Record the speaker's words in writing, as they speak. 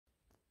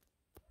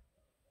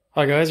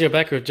Hi guys, you're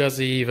back with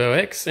Juzzy Evo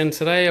X, and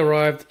today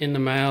arrived in the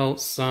mail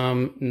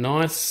some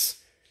nice,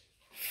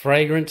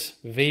 fragrant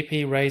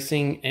VP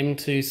Racing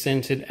M2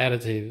 scented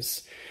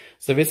additives.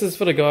 So this is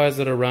for the guys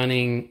that are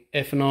running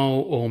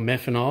ethanol or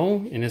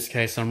methanol. In this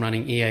case, I'm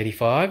running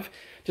E85.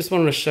 Just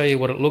wanted to show you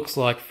what it looks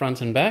like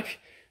front and back.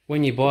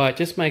 When you buy it,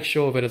 just make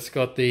sure that it's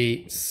got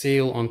the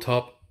seal on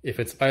top. If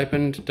it's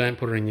opened, don't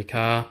put it in your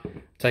car.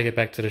 Take it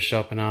back to the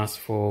shop and ask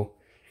for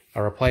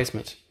a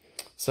replacement.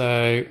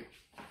 So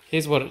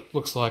here's what it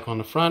looks like on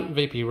the front.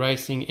 VP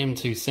Racing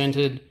M2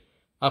 scented,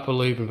 upper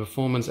lube and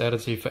performance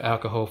additive for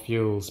alcohol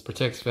fuels.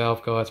 Protects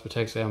valve guides,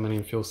 protects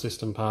aluminium fuel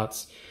system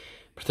parts,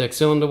 protects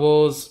cylinder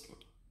walls,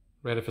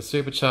 ready for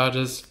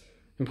superchargers.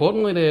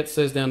 Importantly there, it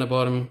says down the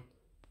bottom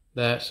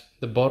that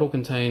the bottle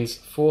contains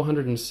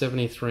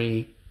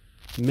 473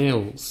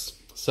 mils.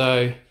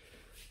 So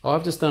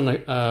I've just done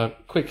a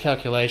quick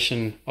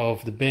calculation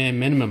of the bare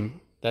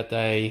minimum that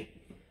they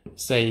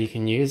say you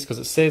can use, because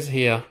it says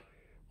here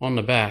on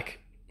the back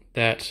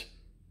that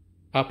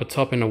up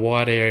atop in the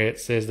white area it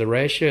says the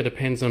ratio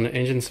depends on the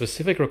engine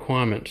specific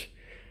requirement.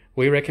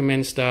 We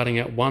recommend starting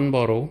at one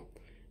bottle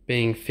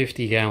being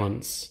 50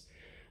 gallons.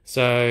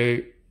 So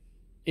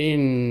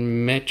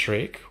in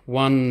metric,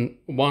 one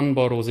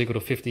bottle is equal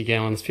to 50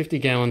 gallons. 50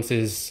 gallons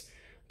is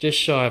just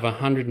shy of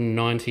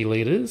 190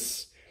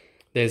 litres.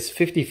 There's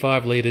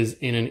 55 litres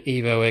in an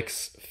Evo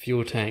X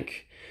fuel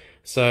tank.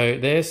 So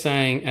they're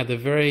saying at the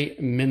very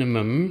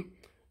minimum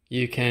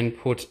you can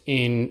put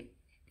in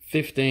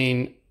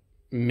 15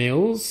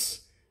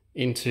 mils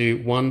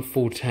into one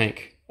full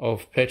tank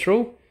of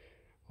petrol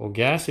or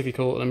gas, if you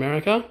call it in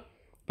America.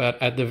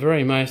 But at the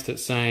very most,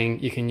 it's saying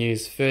you can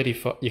use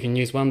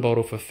one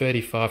bottle for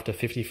 35 to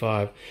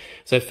 55.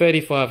 So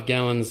 35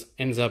 gallons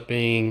ends up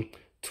being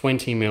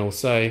 20 mils.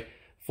 So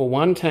for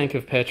one tank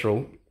of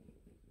petrol,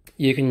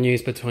 you can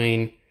use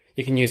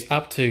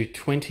up to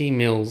 20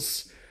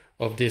 mils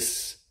of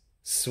this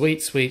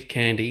sweet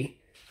candy,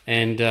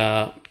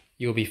 and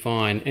you'll be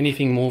fine.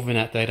 Anything more than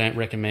that, they don't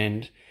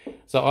recommend.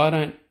 So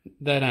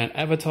they don't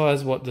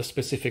advertise what the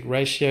specific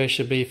ratio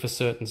should be for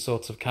certain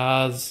sorts of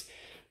cars.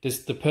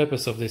 The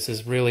purpose of this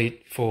is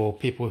really for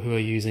people who are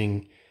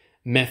using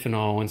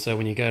methanol, and so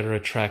when you go to a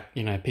track,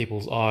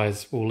 people's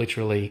eyes will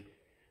literally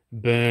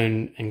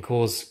burn and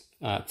cause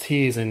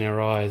tears in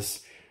their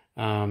eyes.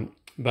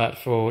 But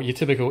for your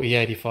typical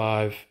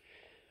E85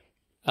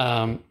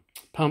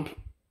 pump,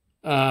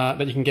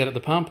 that you can get at the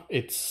pump,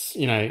 it's,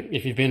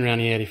 if you've been around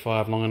the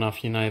 85 long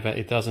enough, you know that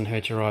it doesn't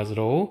hurt your eyes at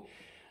all.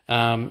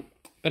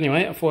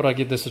 Anyway, I thought I'd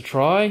give this a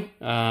try.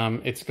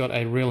 It's got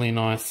a really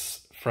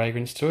nice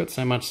fragrance to it,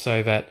 so much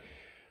so that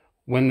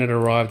when it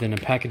arrived in the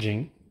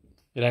packaging,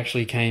 it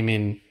actually came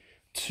in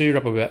two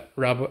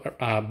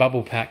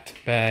bubble packed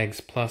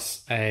bags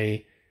plus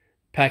a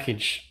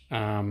package,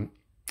 a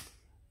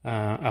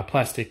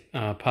plastic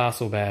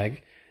parcel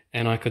bag,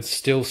 and I could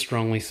still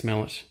strongly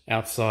smell it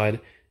outside,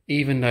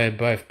 even though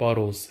both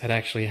bottles had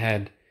actually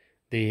had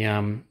the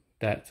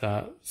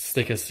that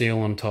sticker seal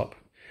on top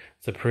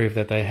to prove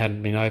that they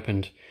hadn't been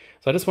opened.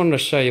 So I just wanted to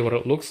show you what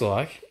it looks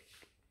like.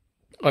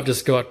 I've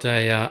just got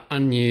a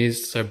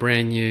unused, so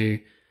brand new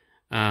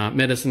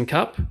medicine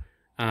cup.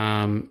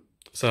 So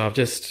I've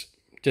just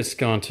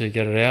gone to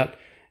get it out.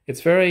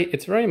 It's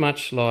very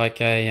much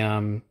like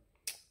a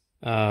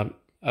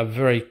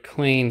very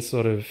clean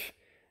sort of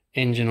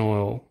engine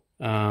oil.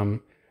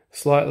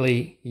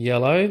 Slightly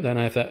yellow. Don't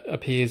know if that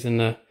appears in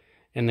the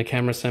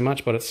camera so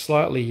much, but it's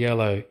slightly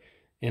yellow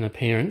in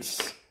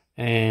appearance,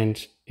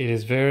 and it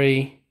is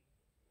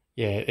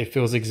it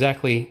feels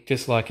exactly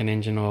just like an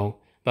engine oil,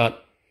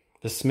 but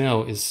the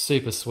smell is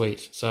super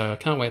sweet. So I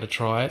can't wait to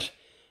try it.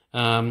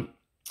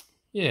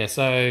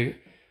 So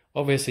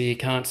obviously you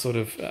can't sort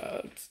of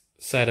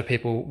say to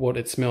people what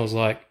it smells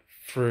like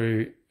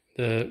through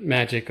the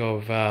magic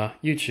of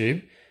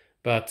YouTube,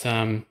 but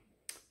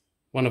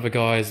one of the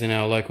guys in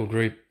our local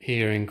group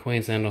here in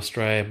Queensland,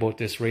 Australia, bought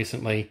this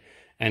recently,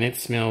 and it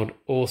smelled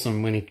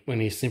awesome when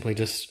he simply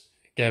just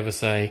gave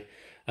us a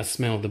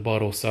smell of the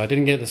bottle. So I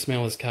didn't get the smell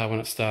of his car when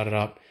it started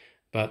up,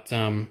 but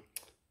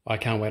I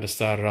can't wait to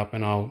start it up,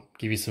 and I'll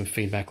give you some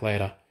feedback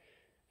later.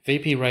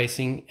 VP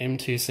Racing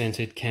M2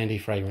 scented candy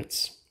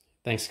fragrance.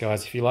 Thanks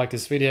guys. If you like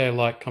this video,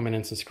 like, comment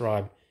and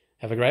subscribe.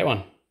 Have a great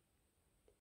one.